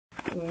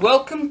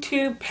Welcome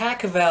to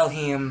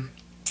Pacvalham.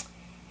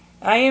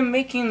 I am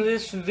making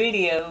this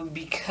video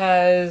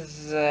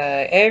because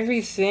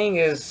everything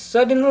is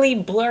suddenly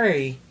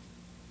blurry.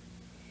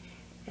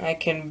 I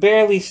can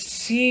barely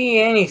see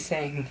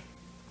anything.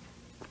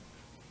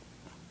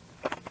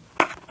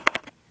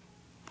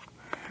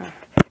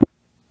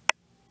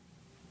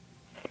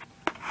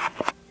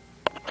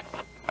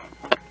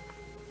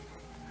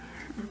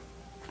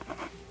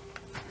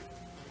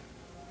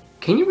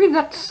 Can you read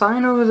that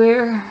sign over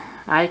there?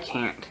 I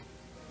can't.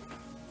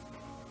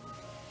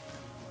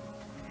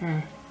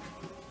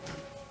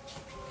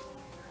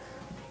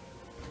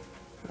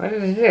 What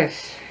is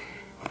this?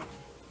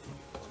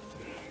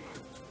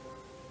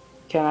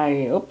 Can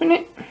I open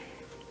it?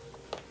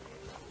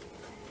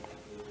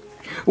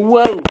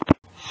 Whoa!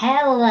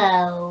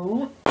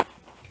 Hello.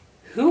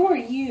 Who are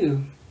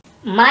you?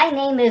 My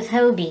name is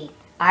Hobie.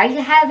 Are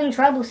you having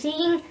trouble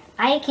seeing?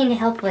 I can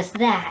help with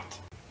that.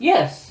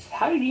 Yes,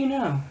 how did you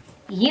know?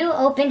 You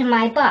opened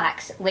my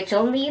box, which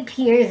only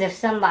appears if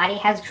somebody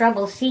has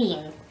trouble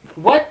seeing.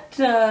 What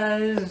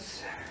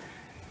does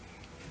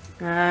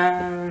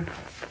that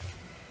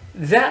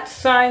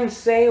sign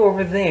say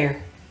over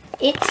there?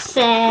 It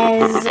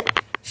says,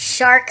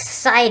 "Sharks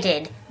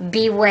sighted,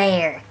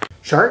 beware."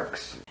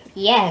 Sharks?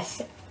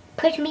 Yes.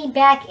 Put me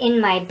back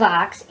in my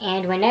box,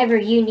 and whenever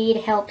you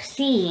need help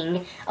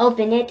seeing,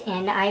 open it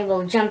and I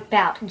will jump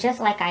out, just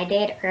like I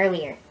did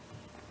earlier.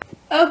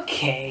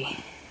 Okay.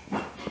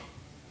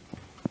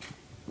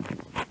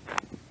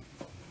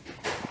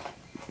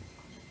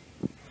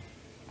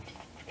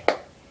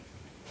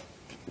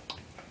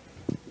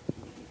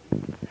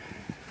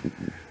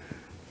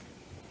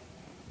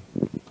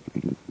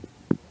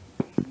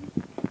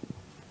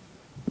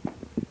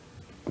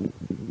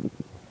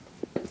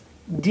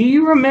 Do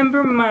you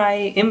remember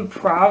my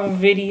improv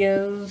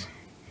videos?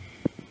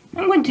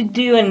 I'm going to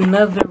do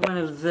another one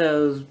of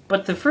those,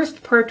 but the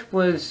first part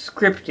was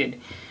scripted.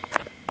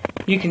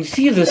 You can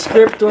see the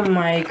script on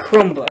my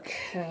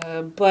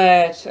Chromebook,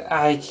 but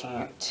I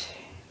can't.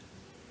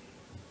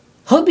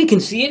 Hobie can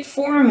see it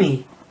for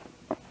me.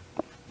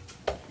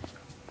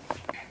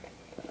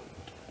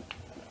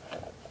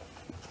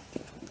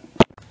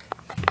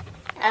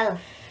 Oh,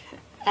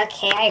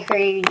 okay, I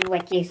heard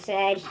what you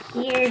said.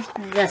 Here's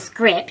the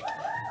script.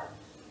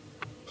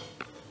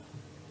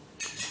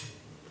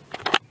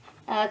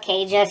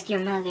 Okay, just your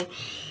mother.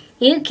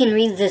 You can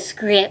read the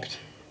script.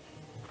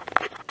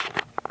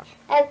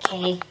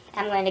 Okay,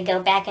 I'm going to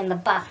go back in the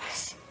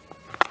box.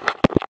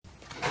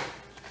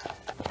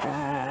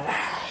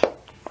 I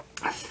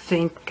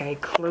think I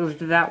closed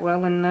that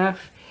well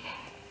enough.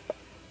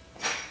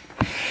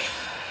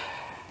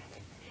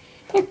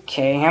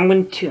 Okay, I'm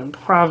going to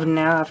improv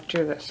now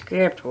after the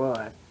script. Well,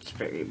 that's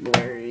very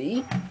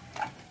blurry.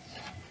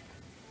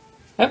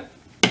 Oh,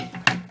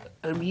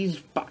 Hobie's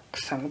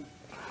box. I'm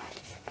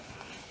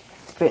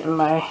fit in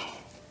my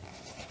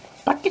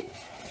bucket.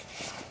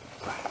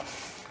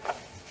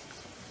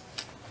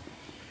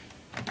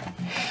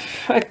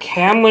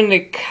 Okay, I'm going to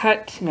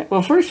cut.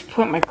 Well, first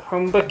put my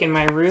Chromebook in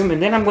my room,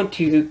 and then I'm going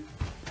to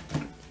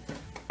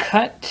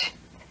cut.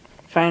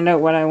 Find out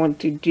what I want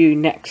to do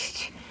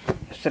next.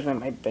 Set it on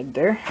my bed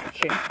there.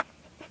 Okay.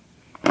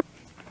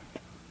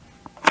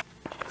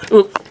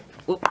 Oop.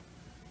 Oop.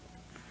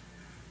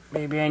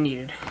 Maybe I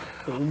needed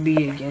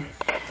Hobie again.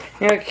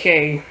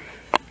 Okay.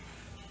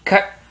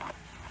 Cut.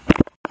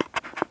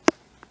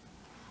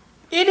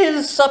 It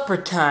is supper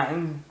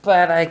time,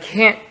 but I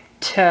can't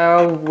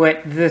tell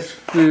what this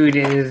food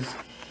is.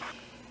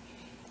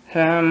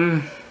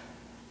 I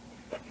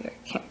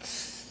can't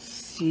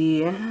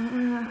see. I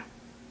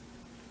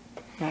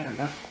don't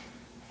know.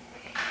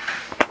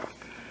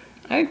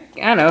 I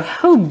don't know.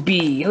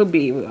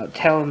 Hobie will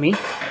tell me.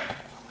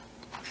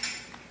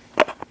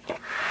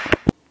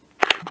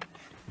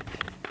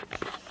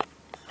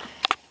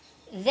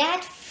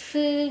 That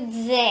food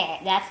there,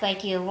 that's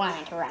what you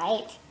want,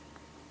 right?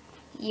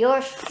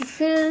 Your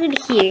food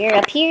here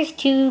appears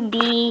to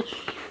be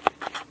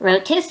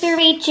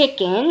rotisserie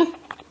chicken,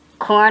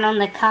 corn on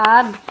the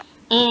cob,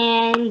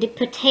 and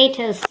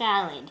potato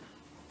salad.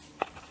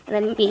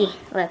 Let me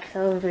look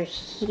over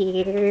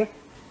here.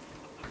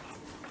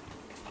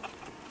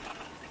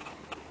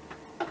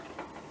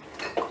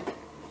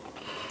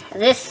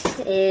 This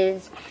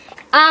is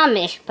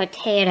Amish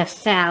potato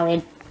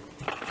salad.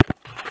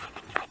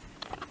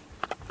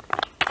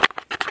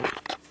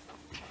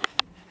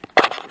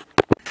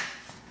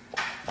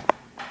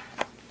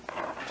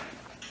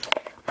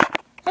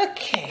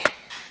 Okay.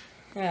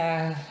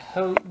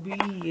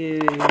 Hobie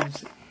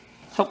is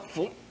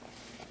helpful.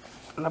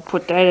 I'm gonna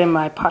put that in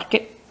my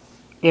pocket.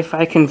 If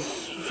I can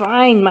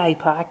find my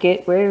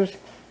pocket, where's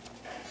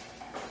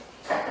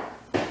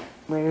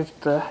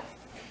the,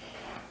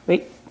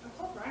 wait.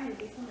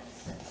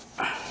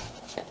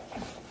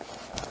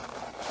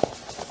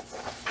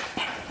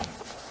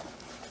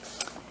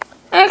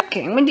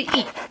 Okay, I'm gonna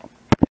eat.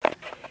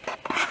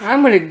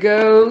 I'm gonna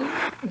go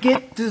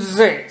get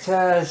dessert.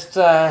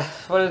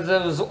 What are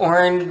those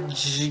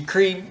orange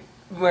cream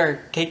or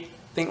cake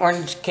thing?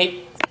 Orange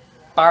cake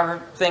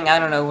bar thing. I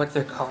don't know what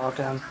they're called.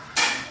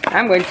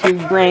 I'm going to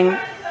bring.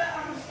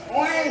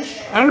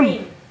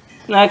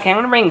 Okay, I'm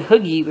gonna bring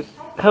Hobie.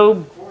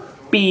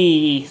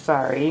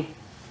 Sorry.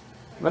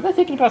 Was I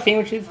thinking about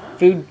sandwiches?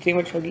 Food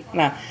sandwich Hobie?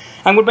 Nah.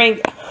 I'm gonna bring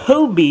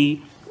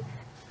Hobie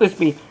with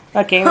me.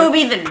 Okay.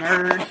 Hobie the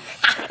nerd.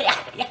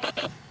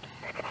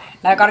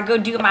 Now I gotta go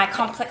do my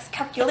complex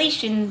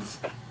calculations.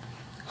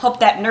 Hope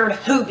that nerd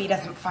Hobie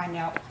doesn't find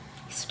out.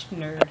 He's such a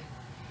nerd.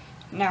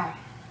 Now.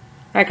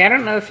 Okay, I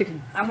don't know if you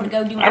can. I'm gonna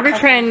go do my. I'm gonna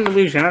try an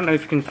illusion. I don't know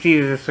if you can see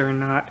this or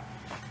not.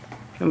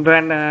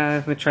 But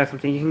let me try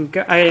something. You can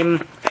go.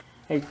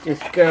 I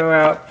just go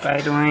out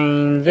by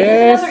doing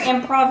this. Is this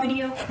another improv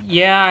video?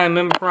 Yeah, I'm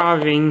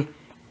improving.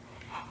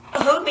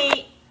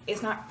 Hobie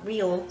is not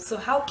real, so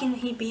how can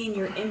he be in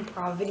your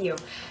improv video?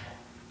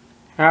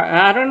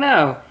 I don't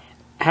know.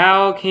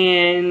 How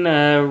can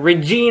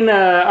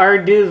Regina,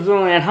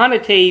 Ardizzle, and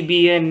Hanate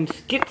be in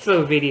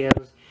schizo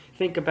videos?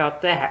 Think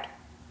about that.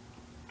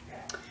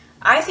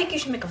 I think you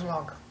should make a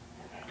vlog.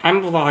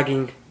 I'm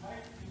vlogging.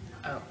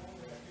 Oh.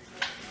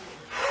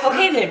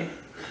 Okay then.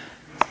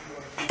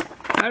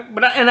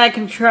 And I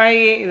can try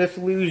this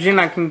illusion.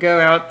 I can go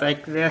out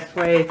like this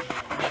way.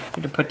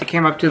 To put the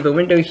camera up to the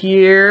window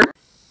here.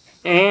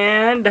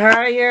 And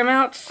I am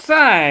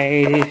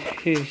outside.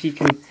 If you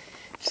can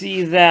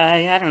see that.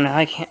 I don't know.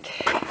 I can't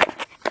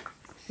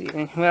see.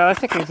 Well, I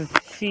think I can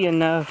see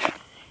enough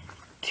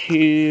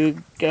to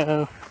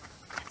go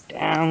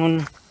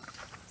down.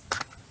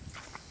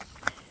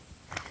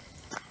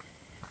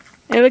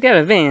 Hey, look at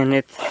a van.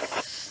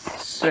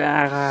 It's,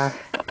 I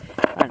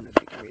don't know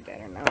if you can read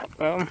that or not.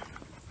 Well,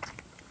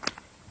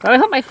 I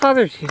hope my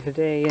father's here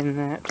today and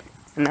that.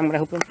 And I'm going to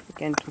hope him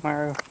again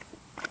tomorrow.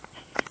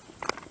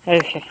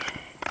 Okay.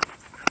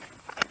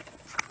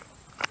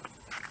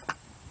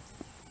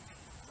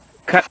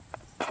 Cut.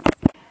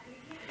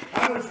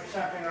 Hungry for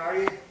something, are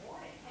you?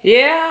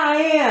 Yeah, I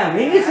am.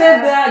 You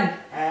said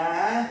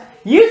that.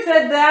 You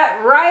said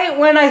that right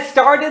when I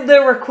started the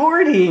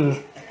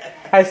recording.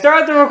 I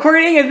started the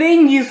recording and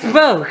then you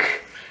spoke.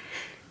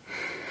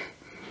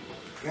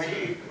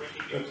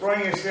 You're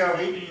throwing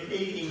yourself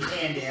eating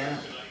candy, huh?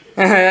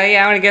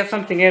 Yeah, I'm gonna get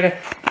something.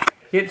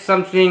 Get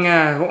something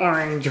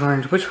orange.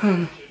 Which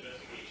one?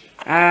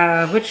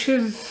 Which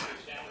is?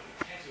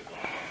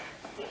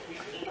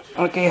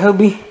 Okay,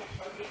 Hobie.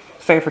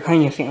 Sorry for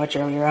calling you a sandwich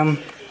earlier.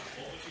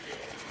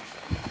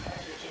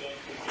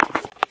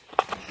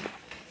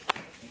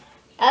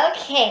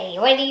 Okay,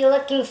 what are you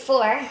looking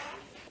for?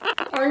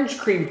 Orange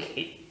cream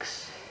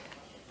cakes.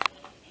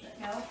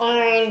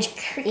 Orange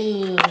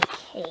cream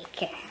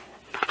cake.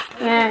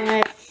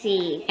 Let's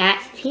see.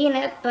 That's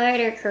peanut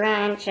butter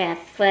crunch, a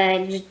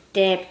fudge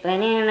dip,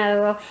 banana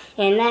roll,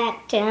 and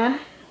that,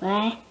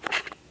 what?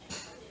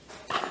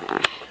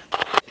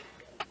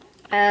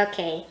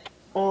 Okay,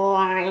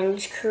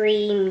 orange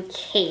cream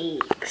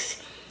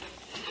cakes.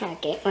 I'll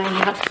get one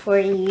out for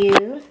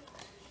you.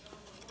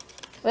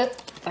 Whoop,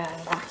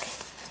 wrong box.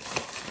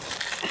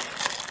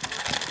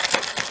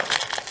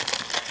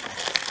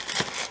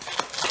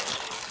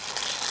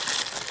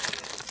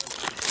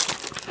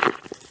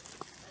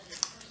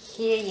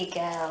 Here you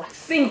go.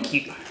 Thank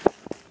you.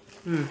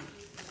 Can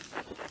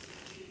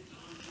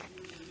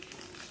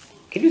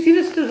you see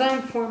this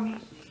design for me?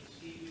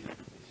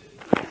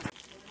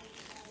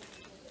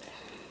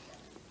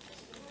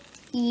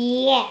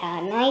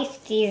 Yeah, nice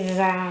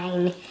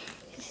design.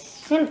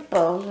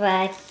 Simple,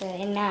 but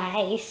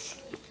nice.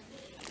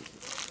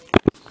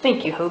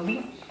 Thank you,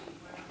 Hobie.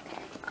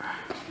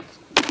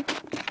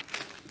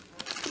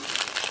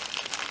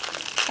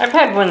 I've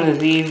had one of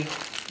these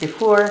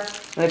before.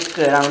 That's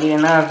good. I'll need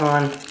another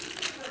one.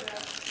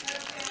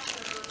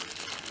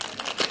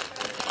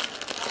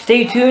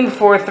 Stay tuned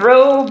for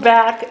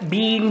Throwback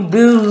Bean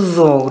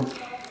Boozled.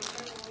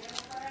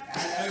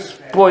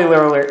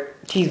 Spoiler alert.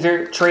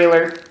 Teaser,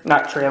 trailer,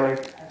 not trailer.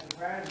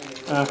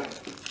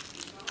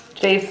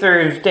 Today's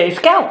Thursday.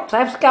 Scouts! I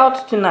have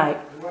scouts tonight.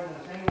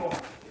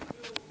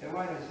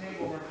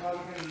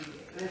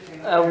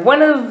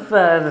 One of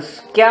the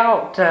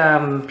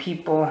scout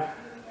people,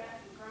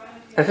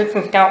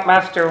 assistant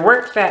scoutmaster,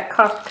 works at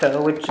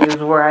Costco, which is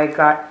where I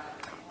got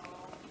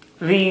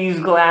these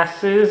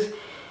glasses.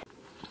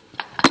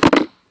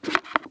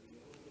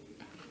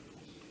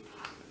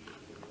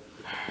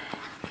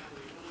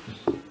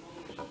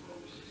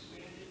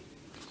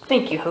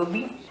 Thank you,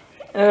 Hobie.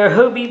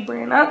 Hobie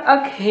brand.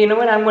 Okay, you know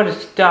what? I'm gonna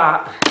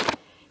stop.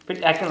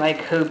 But acting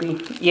like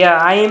Hobie. Yeah,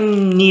 I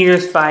am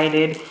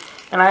nearsighted,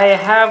 and I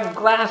have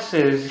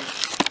glasses.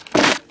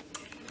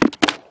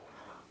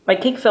 My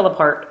cake fell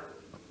apart.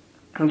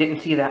 I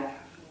didn't see that.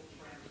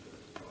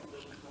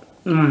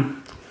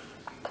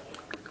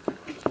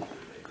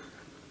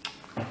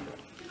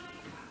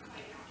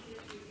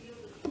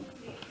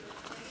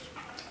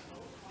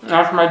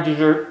 That's my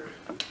dessert.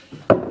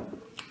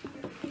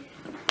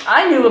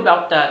 I knew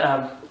about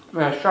that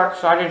shark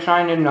sided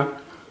shine in the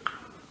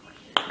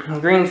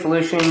green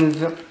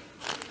solutions.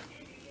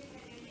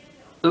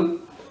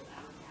 Oop.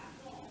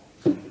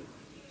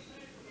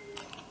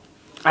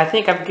 I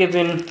think I've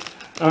given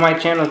on my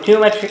channel too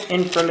much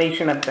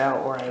information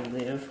about where I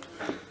live.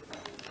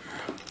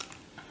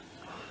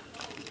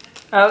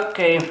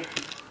 Okay.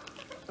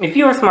 If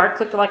you are smart,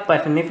 click the like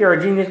button. If you're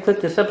a genius,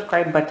 click the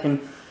subscribe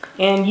button.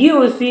 And you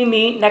will see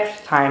me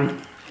next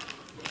time.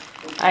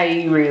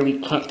 I really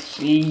can't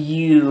see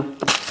you.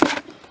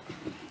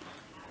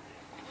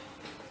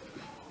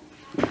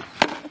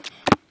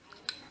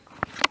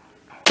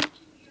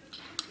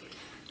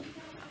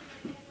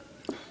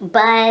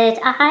 But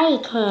I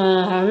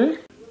can.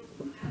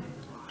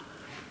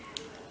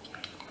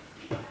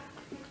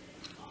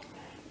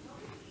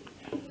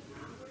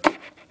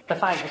 The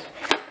five.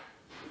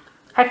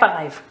 High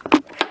five.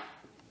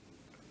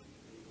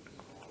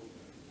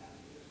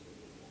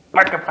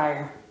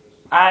 Markiplier.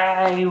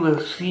 I will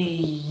see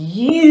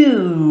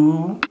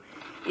you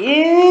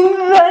in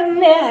the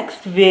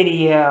next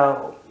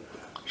video.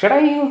 Should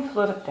I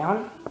slow it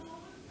down?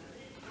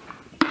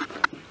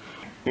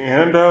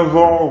 And as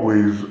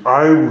always,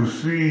 I will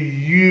see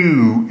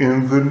you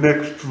in the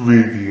next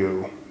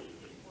video.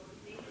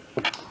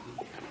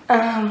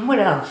 What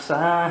else? Who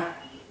are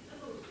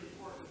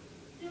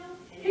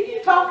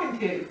you talking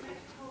to?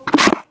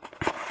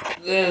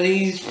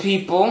 These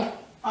people.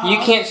 You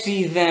can't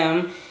see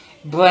them,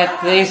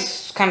 but they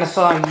kind of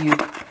saw you.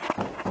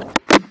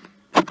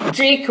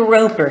 Jake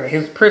Roper,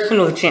 his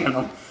personal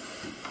channel.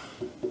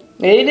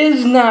 It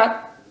is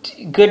not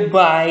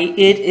goodbye,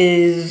 it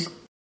is...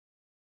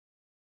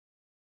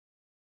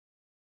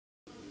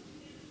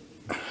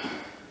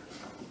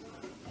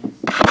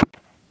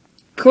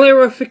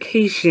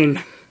 clarification.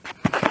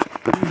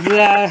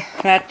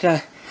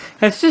 That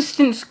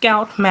assistant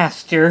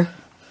scoutmaster,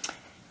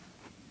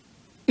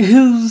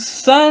 whose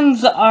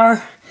sons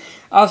are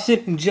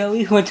Austin and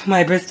Joey, who went to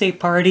my birthday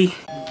party.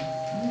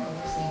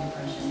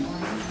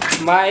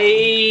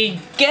 My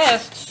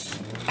guests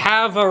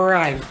have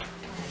arrived.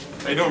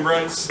 How you doing,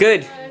 Bryce?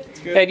 Good.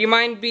 Good. Hey, do you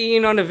mind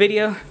being on a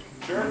video?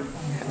 Sure.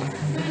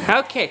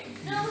 Okay.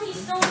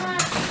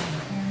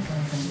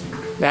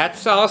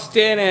 That's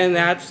Austin and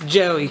that's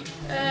Joey.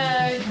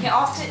 Yeah,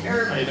 Austin,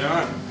 or... How you doing?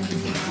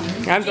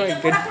 I'm doing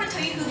Jacob, good. we're not going to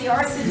tell you who they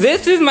are since...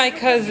 This is my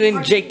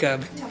cousin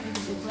Jacob.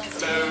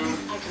 Hello.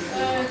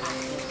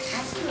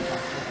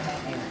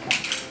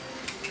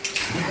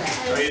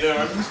 How you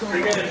doing?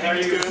 Pretty good. How are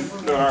you doing?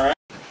 Doing alright?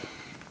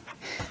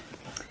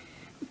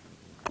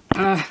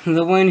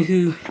 The one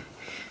who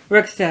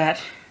works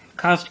at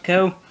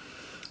Costco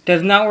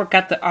does not work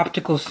at the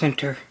optical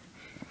center.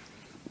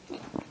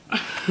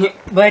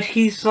 But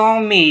he saw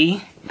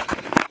me.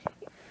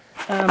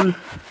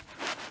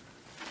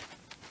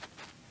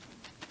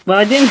 Well,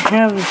 I didn't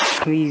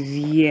have these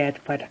yet,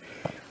 but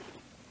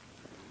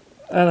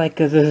I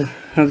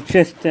was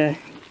just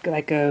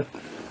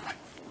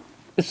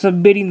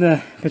submitting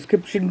the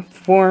prescription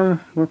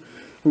form or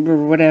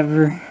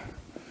whatever.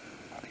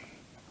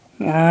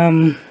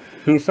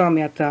 He saw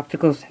me at the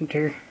optical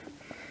center.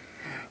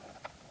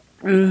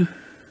 Low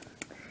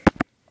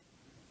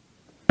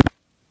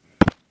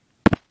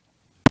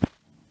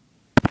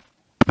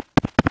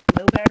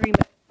battery.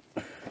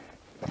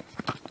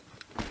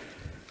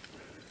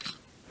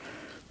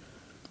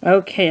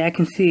 Okay, I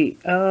can see.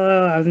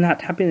 Oh, I was not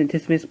tapping the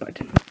dismiss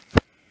button.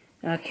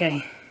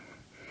 Okay.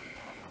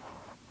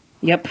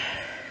 Yep.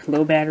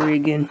 Low battery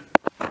again.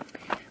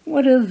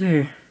 What is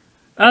there?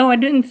 Oh, I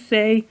didn't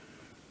say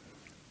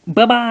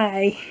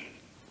bye-bye.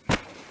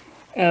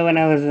 Oh, when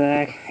I was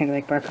like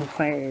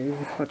Pacvalham,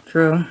 what's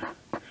true.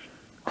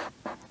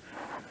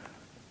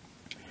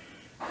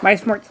 My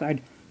smart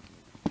side.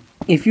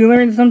 If you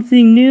learned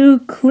something new,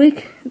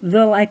 click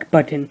the like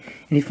button.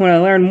 And if you want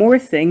to learn more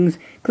things,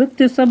 click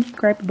the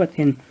subscribe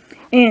button.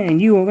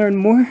 And you will learn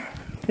more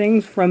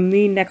things from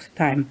me next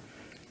time.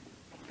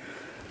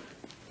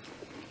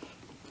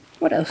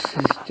 What else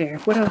is there?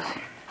 What else?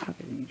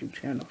 Other YouTube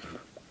channels.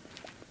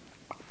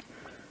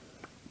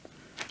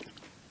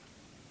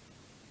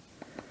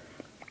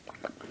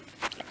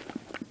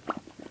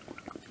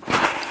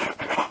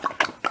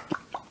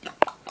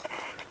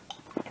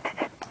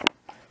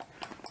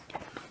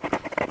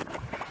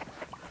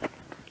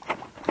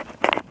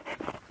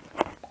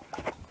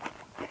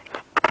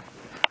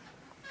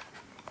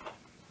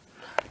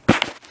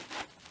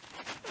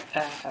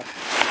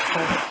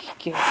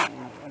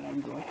 What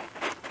I'm doing.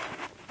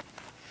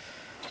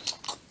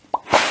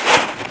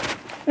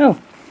 Oh,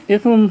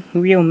 this one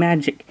real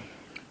magic.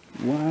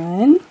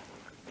 1,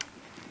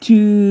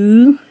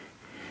 2,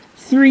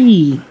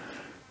 3.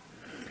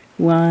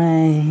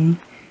 1,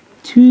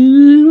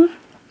 2,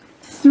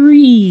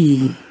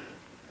 3.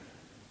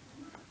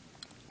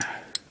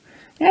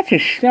 That's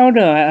just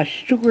a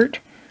short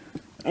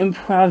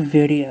improv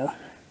video.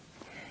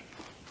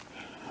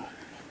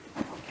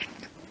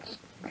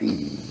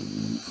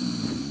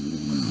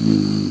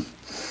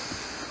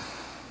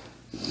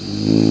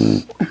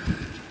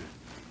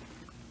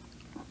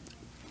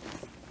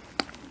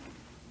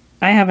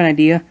 I have an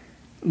idea.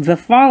 The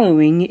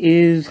following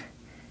is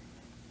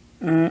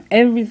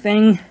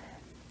everything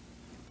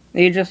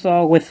they just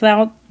saw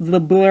without the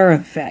blur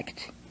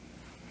effect.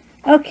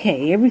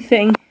 Okay,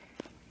 everything.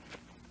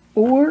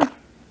 Or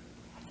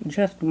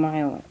Just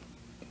my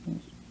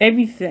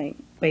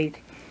everything. Wait.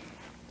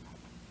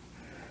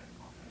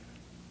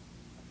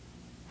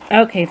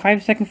 Okay,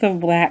 5 seconds of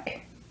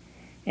black.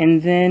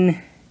 And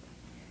then...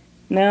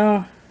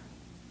 No.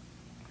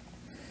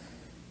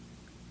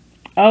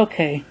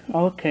 Okay.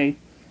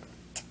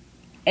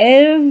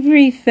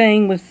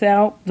 Everything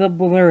without the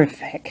blur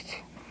effect.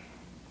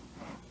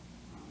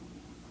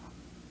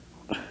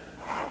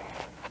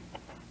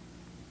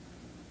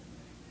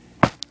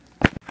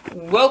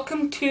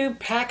 Welcome to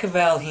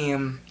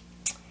Pacvalham.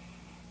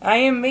 I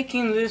am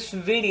making this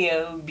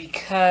video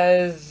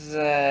because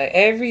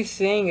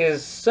everything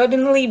is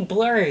suddenly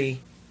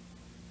blurry.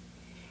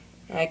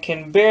 I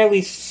can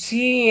barely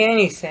see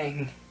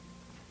anything.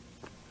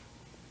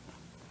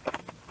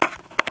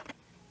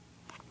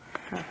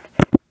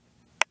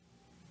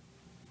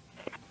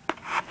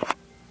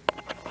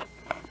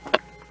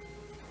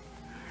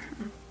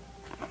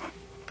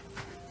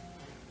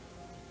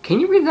 Can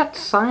you read that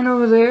sign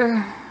over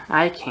there?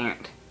 I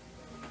can't.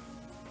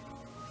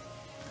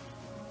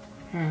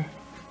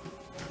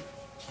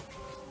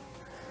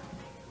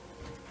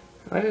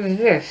 What is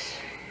this?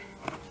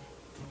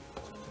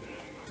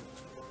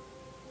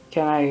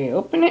 Can I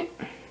open it?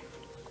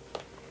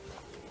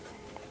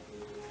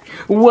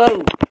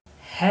 Whoa!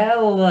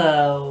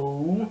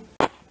 Hello?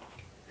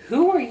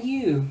 Who are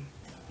you?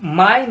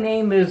 My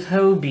name is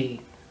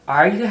Hobie.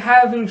 Are you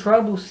having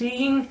trouble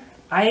seeing?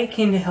 I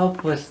can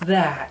help with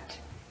that.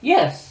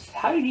 Yes,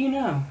 how did you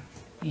know?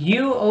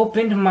 You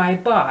opened my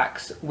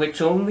box,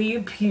 which only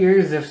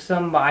appears if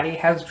somebody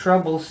has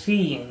trouble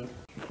seeing.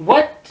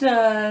 What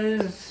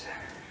does...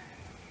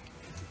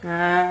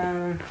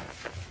 that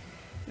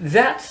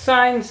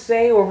sign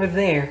say over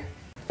there?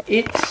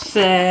 It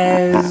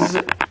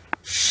says...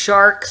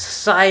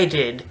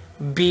 Shark-sighted,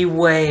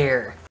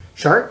 beware.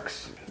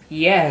 Sharks?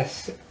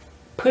 Yes.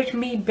 Put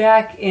me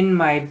back in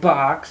my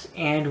box,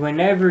 and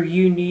whenever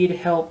you need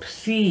help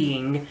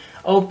seeing,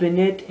 open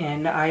it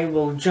and I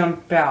will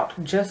jump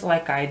out, just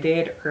like I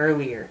did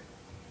earlier.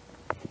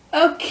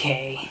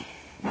 Okay.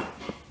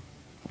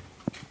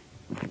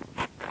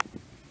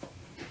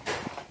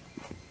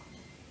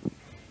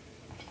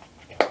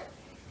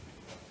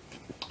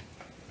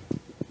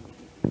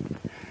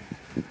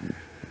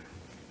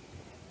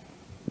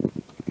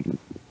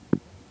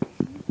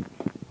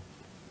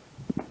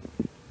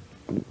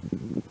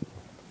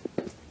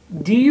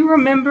 Do you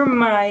remember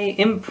my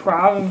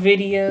improv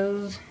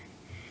videos?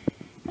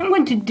 I'm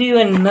going to do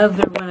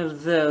another one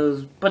of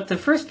those, but the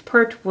first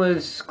part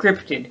was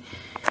scripted.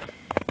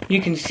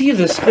 You can see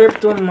the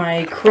script on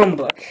my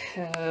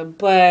Chromebook,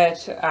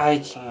 but I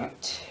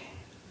can't.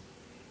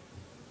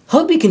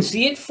 Hobie can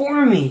see it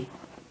for me.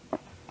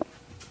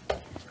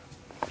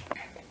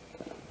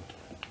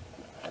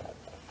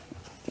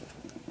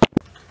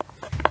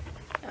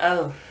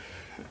 Oh.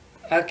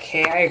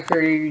 Okay, I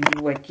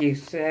heard what you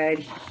said.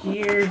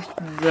 Here's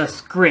the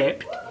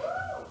script.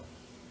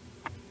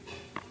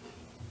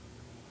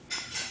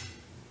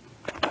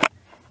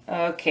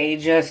 Okay,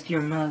 just your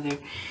mother.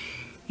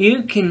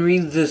 You can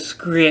read the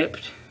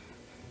script.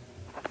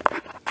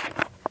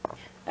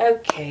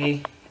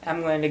 Okay,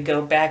 I'm going to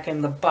go back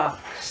in the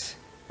box.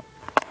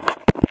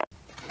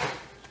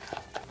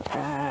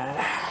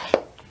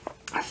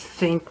 I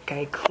think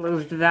I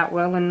closed that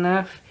well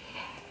enough.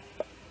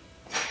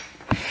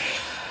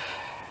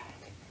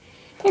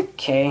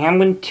 Okay, I'm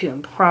going to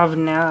improv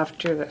now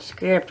after the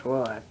script.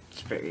 Well,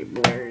 that's very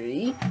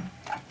blurry.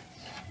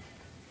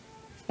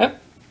 Oh,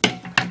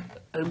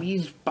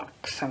 Hobie's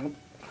box. I'm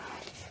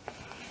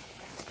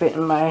fit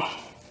in my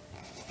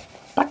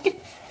bucket.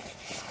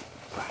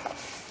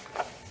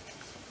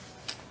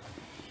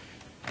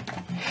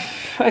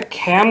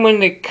 Okay, I'm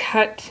going to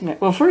cut.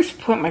 Well, first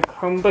put my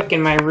Chromebook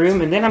in my room,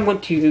 and then I'm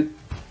going to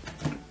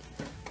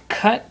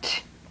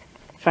cut.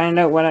 Find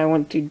out what I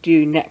want to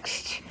do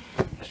next.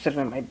 Set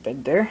on my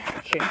bed there.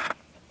 Okay.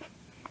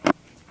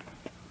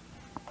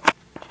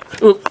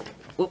 Oop.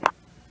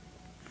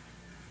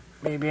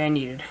 Maybe I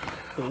needed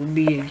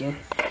Hobie again.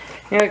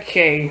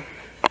 Okay.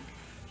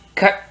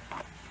 Cut.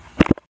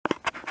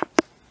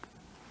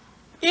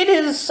 It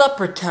is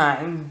supper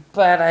time,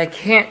 but I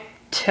can't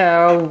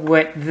tell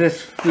what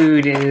this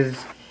food is.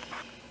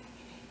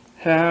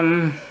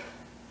 I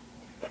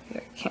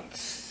can't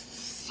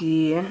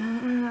see. I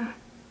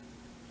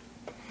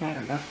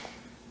don't know.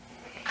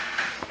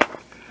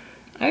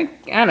 I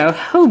don't know.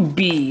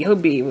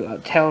 Hobie will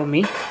tell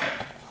me.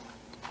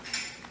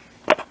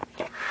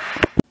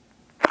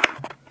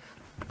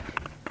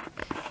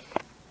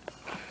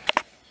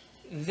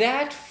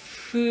 That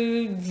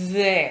food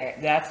there,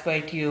 that's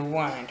what you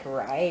want,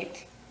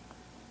 right?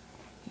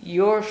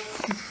 Your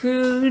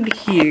food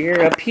here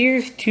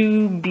appears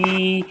to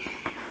be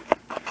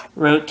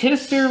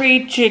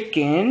rotisserie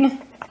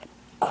chicken,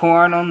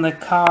 corn on the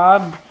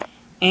cob,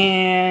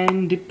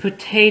 and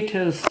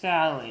potato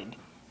salad.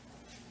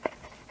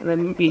 Let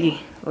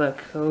me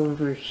look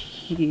over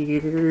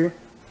here.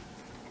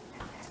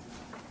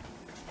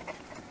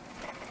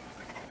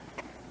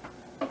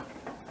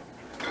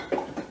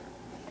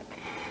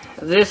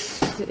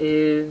 This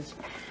is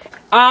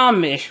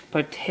Amish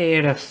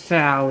potato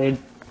salad.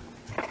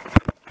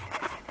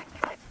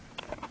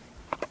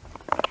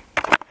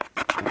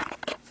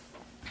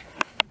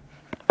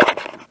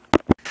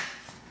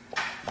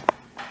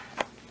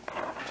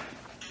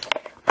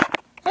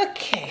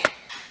 Okay.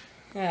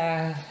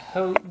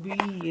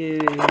 Hobie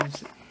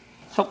is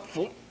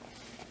helpful.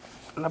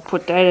 I'm gonna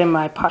put that in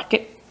my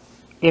pocket.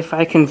 If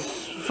I can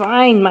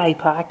find my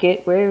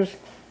pocket, where's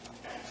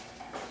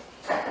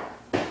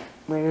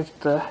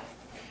the,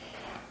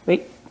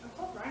 wait.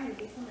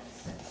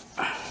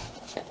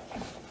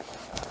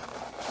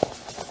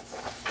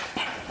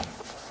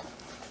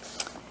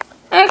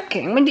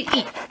 Okay, I'm gonna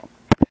eat.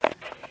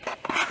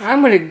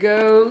 I'm gonna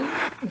go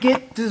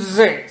get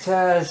dessert.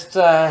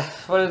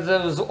 What are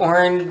those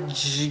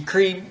orange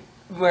cream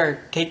or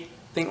cake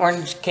thing?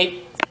 Orange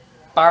cake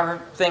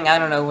bar thing? I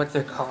don't know what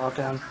they're called.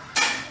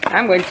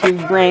 I'm going to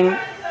bring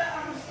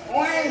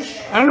orange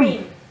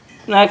cream.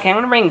 Okay, I'm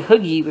gonna bring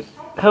Hobie.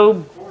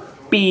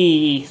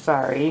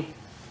 Sorry.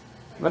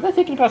 Was I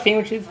thinking about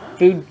sandwiches?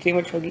 Food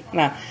sandwich Hobie?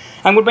 No.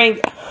 I'm gonna bring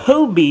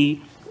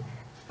Hobie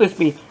with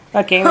me.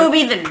 Okay.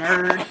 Hobie the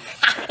nerd.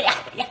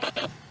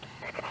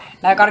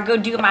 Now I gotta go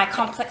do my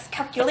complex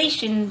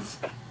calculations.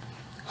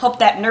 Hope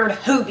that nerd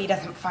Hobie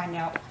doesn't find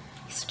out.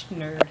 He's such a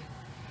nerd.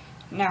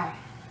 Now.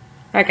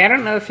 Okay, I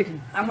don't know if you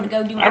can. I'm gonna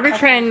go do my. I'm gonna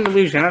try an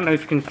illusion. I don't know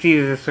if you can see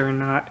this or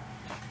not.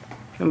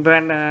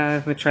 But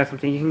let me try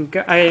something. You can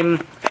go. I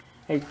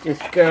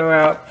just go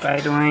out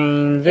by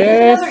doing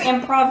this. Is this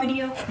another improv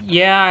video?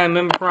 Yeah, I'm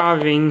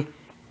improving.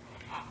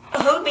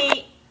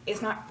 Hobie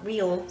is not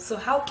real, so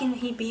how can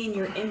he be in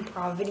your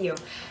improv video?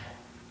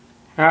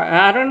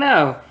 I don't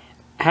know.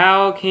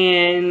 How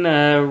can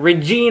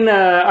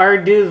Regina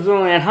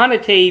Ardizzle and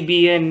Hanate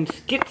be in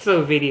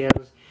schizo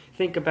videos?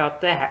 Think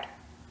about that.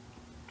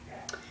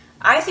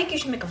 I think you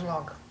should make a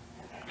vlog.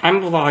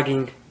 I'm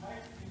vlogging.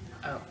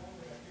 Oh.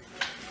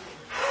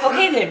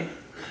 Okay then.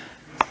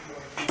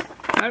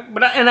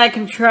 And I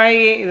can try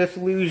this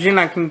illusion.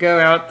 I can go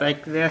out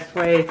like this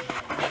way.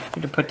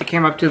 To put the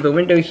camera up to the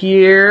window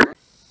here.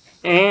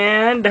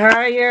 And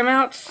I am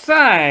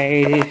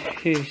outside.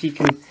 If you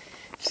can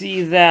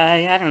see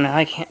that. I don't know.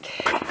 I can't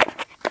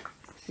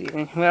see.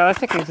 Well, I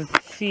think I can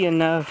see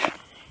enough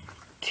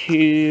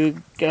to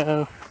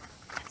go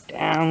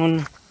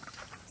down.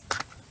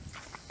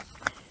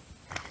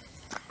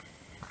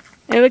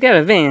 Hey, look at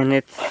a van.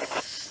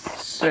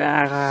 It's,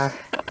 I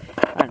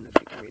don't know if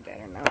you can read that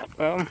or not.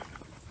 Well,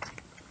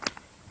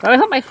 I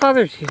hope my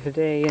father's here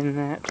today and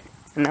that.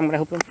 And I'm going to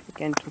help him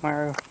again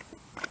tomorrow.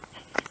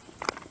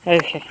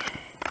 Okay.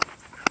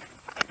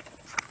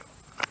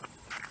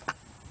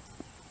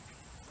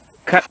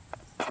 Cut.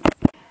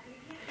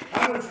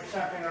 Hungry for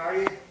something, are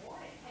you?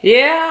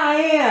 Yeah, I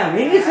am.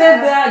 And you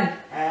said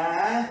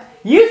that.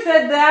 You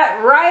said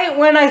that right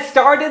when I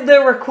started the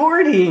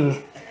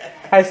recording.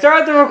 I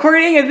started the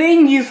recording and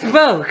then you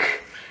spoke.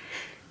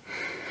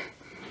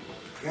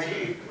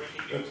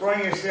 You're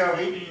throwing yourself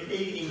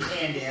eating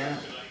candy, huh?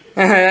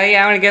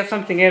 Yeah, I'm gonna get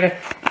something.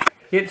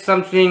 Get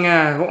something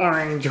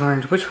orange.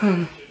 Which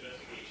one?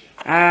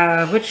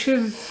 Which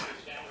is?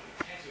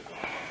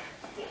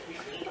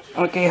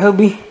 Okay,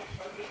 Hobie.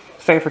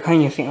 Sorry for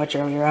cutting your sandwich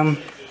earlier.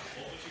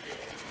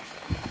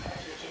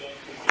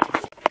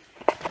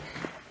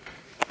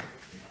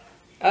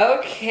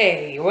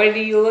 Okay, what are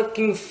you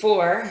looking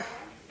for?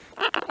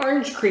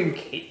 Orange cream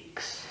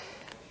cakes.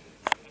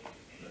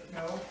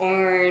 No.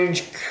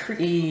 Orange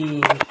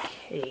cream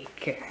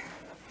cake.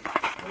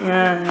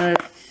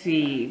 Let's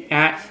see.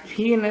 That's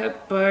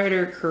peanut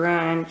butter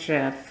crunch,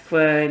 a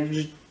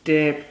fudge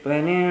dip,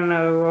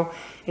 banana roll,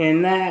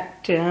 and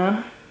that,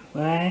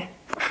 what?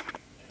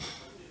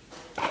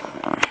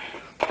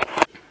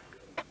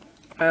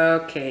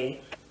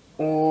 Okay.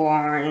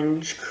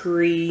 Orange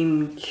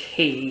cream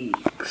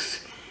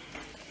cakes.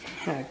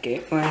 I'll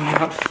get one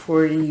out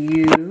for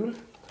you.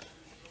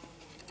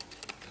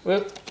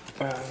 Whoop,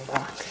 wrong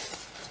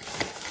box.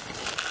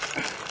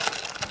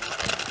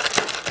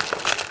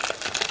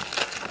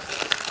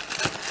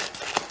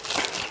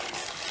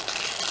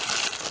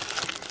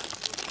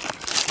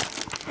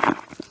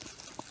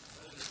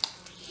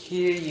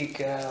 Here you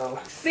go.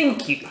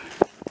 Thank you.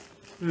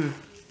 Can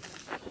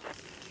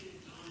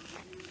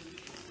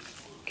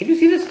you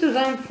see this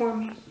design for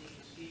me?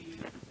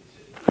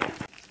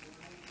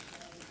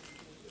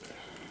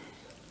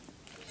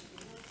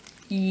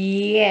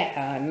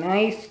 Yeah,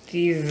 nice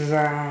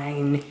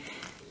design.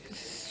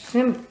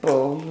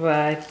 Simple,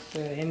 but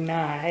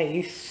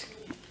nice.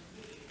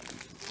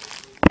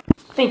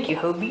 Thank you,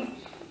 Hobie.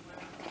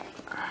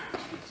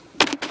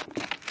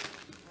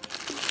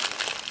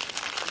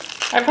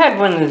 I've had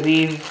one of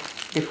these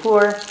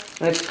before.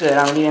 That's good.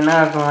 I'll need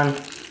another one.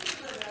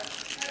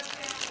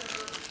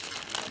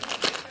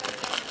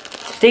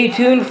 Stay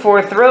tuned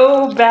for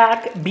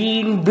Throwback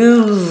Bean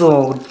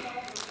Boozled.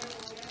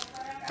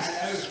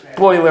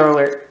 Spoiler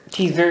alert.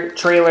 Teaser,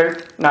 trailer,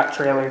 not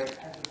trailer.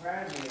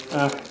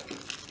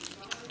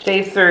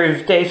 Today's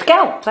Thursday.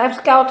 Scouts! I have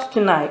scouts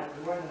tonight.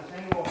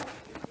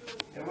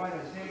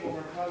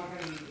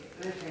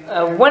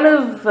 One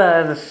of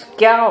the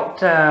scout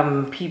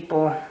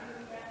people,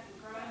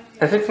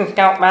 assistant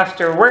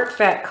scoutmaster, works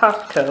at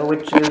Costco,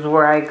 which is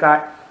where I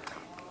got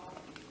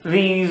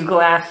these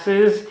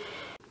glasses.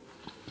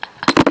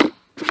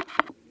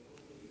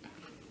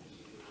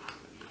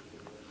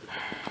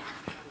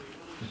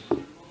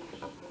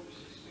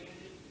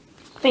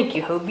 Thank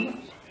you, Hobie.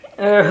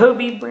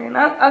 Hobie brand.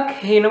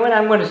 Okay, you know what?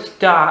 I'm going to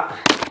stop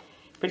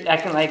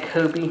acting like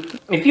Hobie.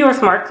 If you are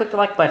smart, click the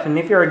like button.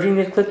 If you're a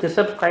genius, click the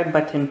subscribe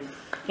button.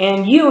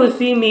 And you will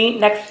see me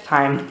next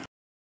time.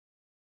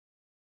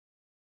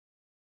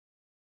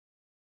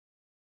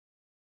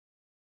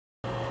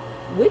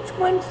 Which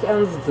one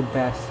sounds the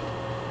best?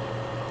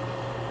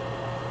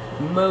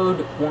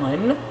 Mode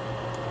 1.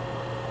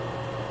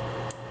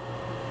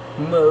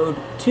 Mode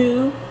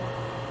 2.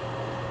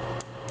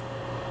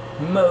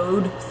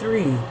 Mode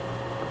 3.